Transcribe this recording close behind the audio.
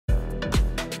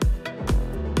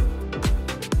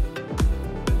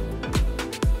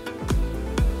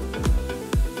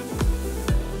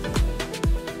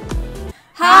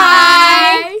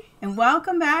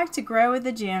Welcome back to Grow with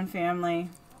the J.A.N family.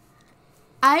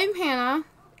 I'm Hannah.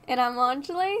 And I'm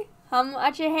Anjali. Hum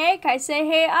ache hai, kaise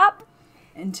hai up?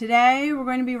 And today we're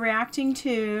going to be reacting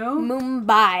to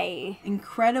Mumbai.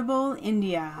 Incredible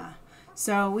India.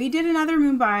 So we did another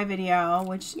Mumbai video,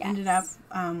 which ended up,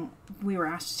 we were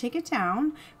asked to take it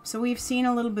down. So we've seen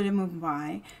a little bit of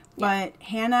Mumbai. But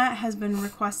Hannah has been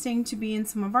requesting to be in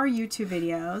some of our YouTube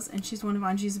videos, and she's one of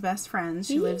Anji's best friends.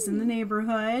 She lives in the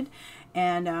neighborhood,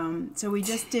 and so we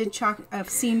just did a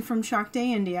scene from Chalk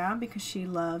Day, India, because she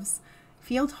loves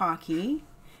field hockey.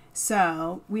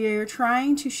 So we're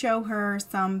trying to show her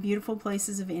some beautiful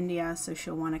places of India, so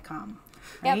she'll want to come,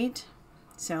 right? Yep.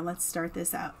 So let's start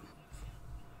this up.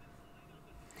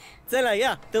 Like a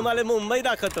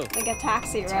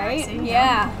taxi, right? Taxi,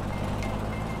 yeah.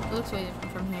 It looks way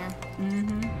different from here.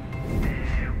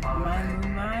 My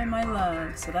Mumbai, my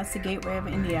love. So that's the gateway of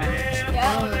India.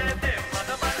 Yeah.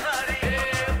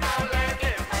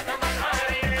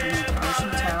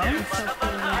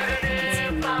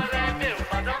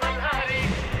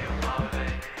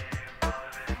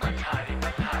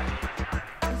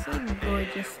 It's like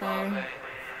gorgeous there.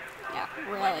 Yeah,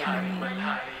 really pretty.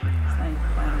 It's like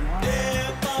by the water.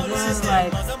 So this is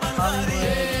like Hollywood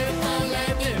and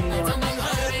New York.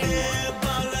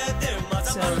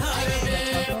 So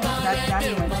that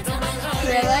Daddy went to.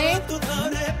 Really?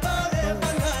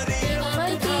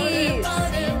 Monkeys!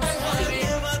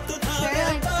 Very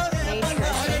like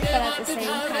naturistic, but at the same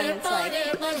time it's like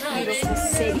beautiful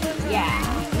city. Yeah.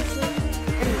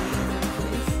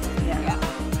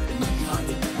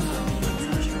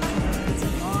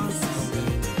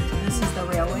 This is the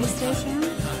railway station, the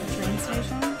train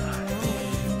station.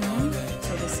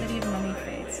 So the city of many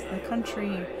faiths, the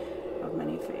country of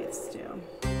many faiths too.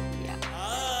 Yeah.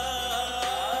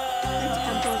 The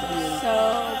temples are so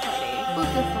pretty.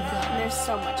 And there's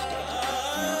so much detail.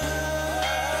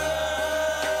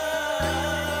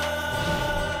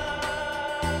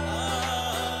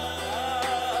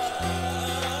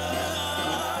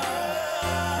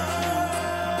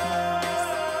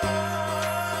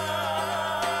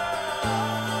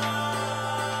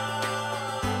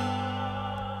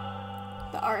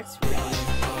 The art's really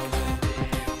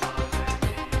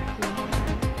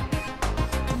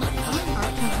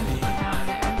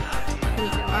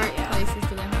What art places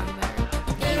do they have there?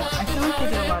 I feel like they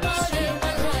do a lot of street art.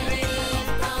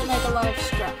 like a lot of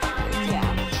structures, yeah.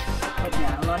 But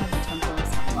yeah, a lot of the temples,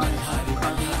 a lot of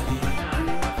carvings,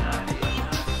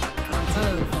 lots of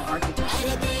beautiful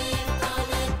architecture.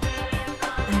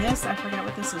 And this, I forget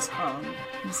what this is called.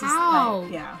 This is How?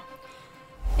 like, yeah.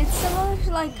 It's similar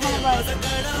to like kind of like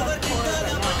parkour,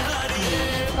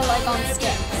 but like on sticks.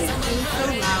 Yeah. It's so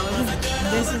loud.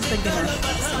 This is the Ganesh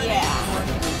Festival. Yeah.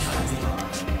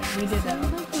 We did that.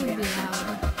 Really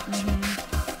loud.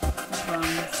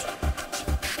 Drums.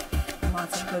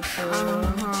 Lots of good food.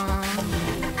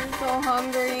 I'm so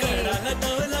hungry.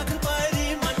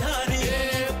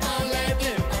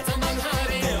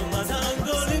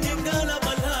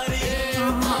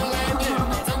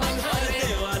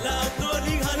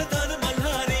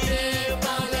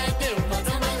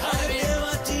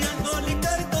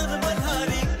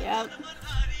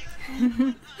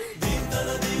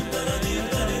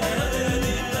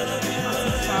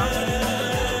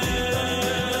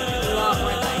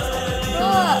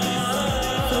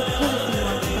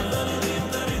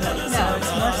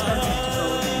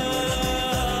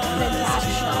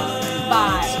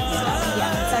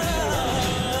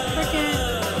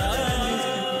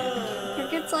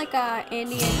 Cricket's like a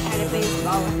Indian kind of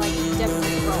baseball with like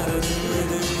different roles.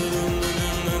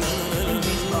 And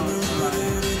baseball is fun.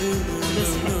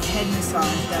 This head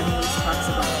massage, Daddy always talks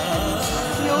about head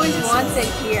massage. He always wants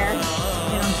it here.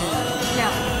 They don't do that. No.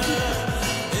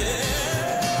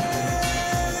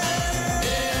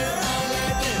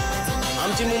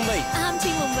 आमची मुंबई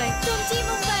आमची मुंबई तुमची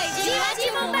मुंबई जीवाची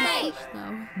Mumbai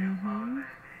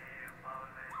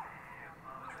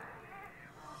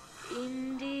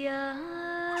India,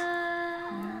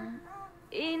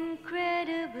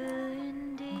 incredible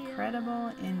India.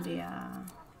 Incredible India.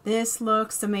 This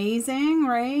looks amazing,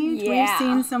 right? Yeah. We've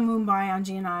seen some Mumbai,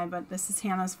 Anji and I, but this is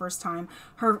Hannah's first time.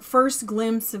 Her first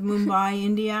glimpse of Mumbai,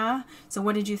 India. So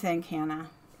what did you think, Hannah?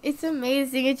 It's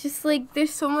amazing. It's just like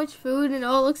there's so much food and it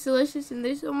all looks delicious and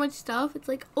there's so much stuff. It's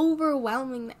like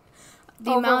overwhelming.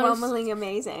 Overwhelmingly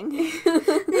amazing.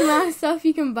 The amount of stuff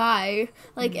you can buy,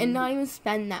 like, and not even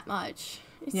spend that much.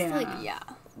 It's like,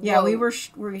 Yeah, we were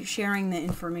sharing the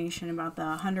information about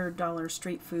the $100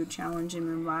 street food challenge in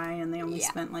Mumbai, and they only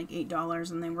spent like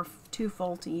 $8, and they were too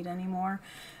full to eat anymore.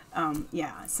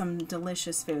 yeah, some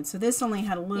delicious food. So this only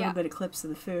had a little bit of clips of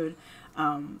the food.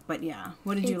 But yeah,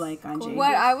 what did you like on J.A.N?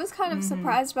 What I was kind of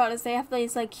surprised about is they have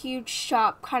these like huge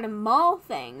shop kind of mall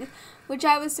thing, which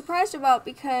I was surprised about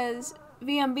because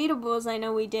V Unbeatables I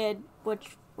know we did,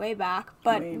 which way back,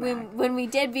 but when we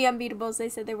did V Unbeatables they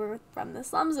said they were from the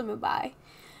slums of Mumbai.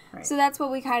 Right. So that's what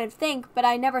we kind of think, but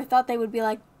I never thought they would be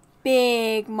like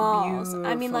big malls.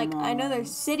 Beautiful I mean, like malls. I know they're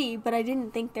city, but I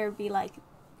didn't think there'd be like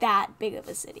that big of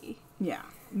a city. Yeah,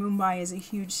 Mumbai is a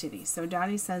huge city. So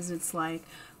Daddy says it's like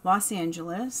Los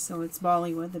Angeles, so it's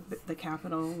Bollywood, the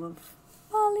capital of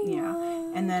Bollywood.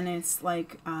 Yeah, and then it's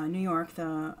like New York,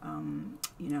 the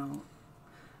you know,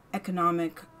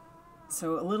 economic.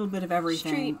 So a little bit of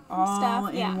everything, street all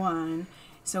stuff, in one.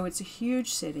 So it's a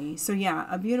huge city. So yeah,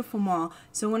 a beautiful mall.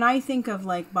 So when I think of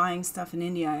like buying stuff in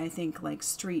India, I think like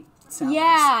street sellers.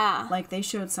 Yeah. Like they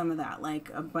showed some of that, like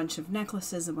a bunch of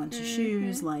necklaces, a bunch of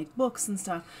shoes, like books and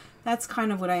stuff. That's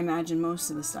kind of what I imagine most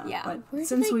of the stuff. Yeah. But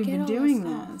since we've been doing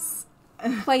this.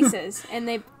 Places, and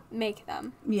they make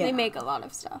them. Yeah. They make a lot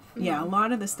of stuff. Yeah, a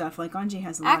lot of the stuff. Like Anji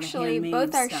has a lot of handmade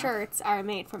both our stuff. shirts are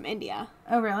made from India.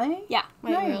 Oh, really? Yeah.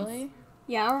 Wait, Nice. really?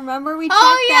 Yeah, remember we checked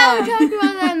we them. talked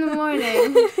about that in the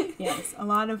morning. Yes, a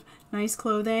lot of nice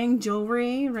clothing,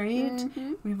 jewelry, right?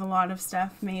 Mm-hmm. We have a lot of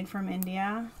stuff made from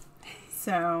India.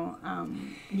 So,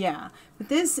 yeah. But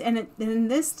this, and in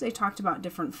this, they talked about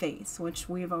different faiths, which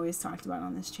we've always talked about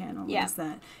on this channel, is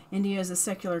that India is a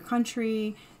secular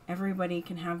country. Everybody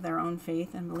can have their own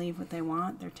faith and believe what they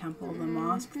want. Their temple, the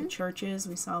mosque, the churches.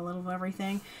 We saw a little of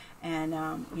everything. And,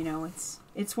 you know,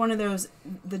 it's one of those,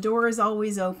 the door is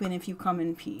always open if you come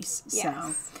in peace.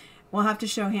 Yes. So we'll have to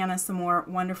show Hannah some more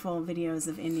wonderful videos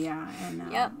of India, and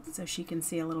so she can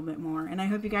see a little bit more. And I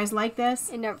hope you guys like this.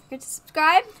 And don't forget to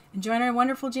subscribe. And join our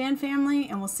wonderful J.A.N family,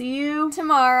 and we'll see you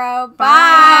tomorrow. Bye.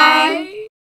 Bye.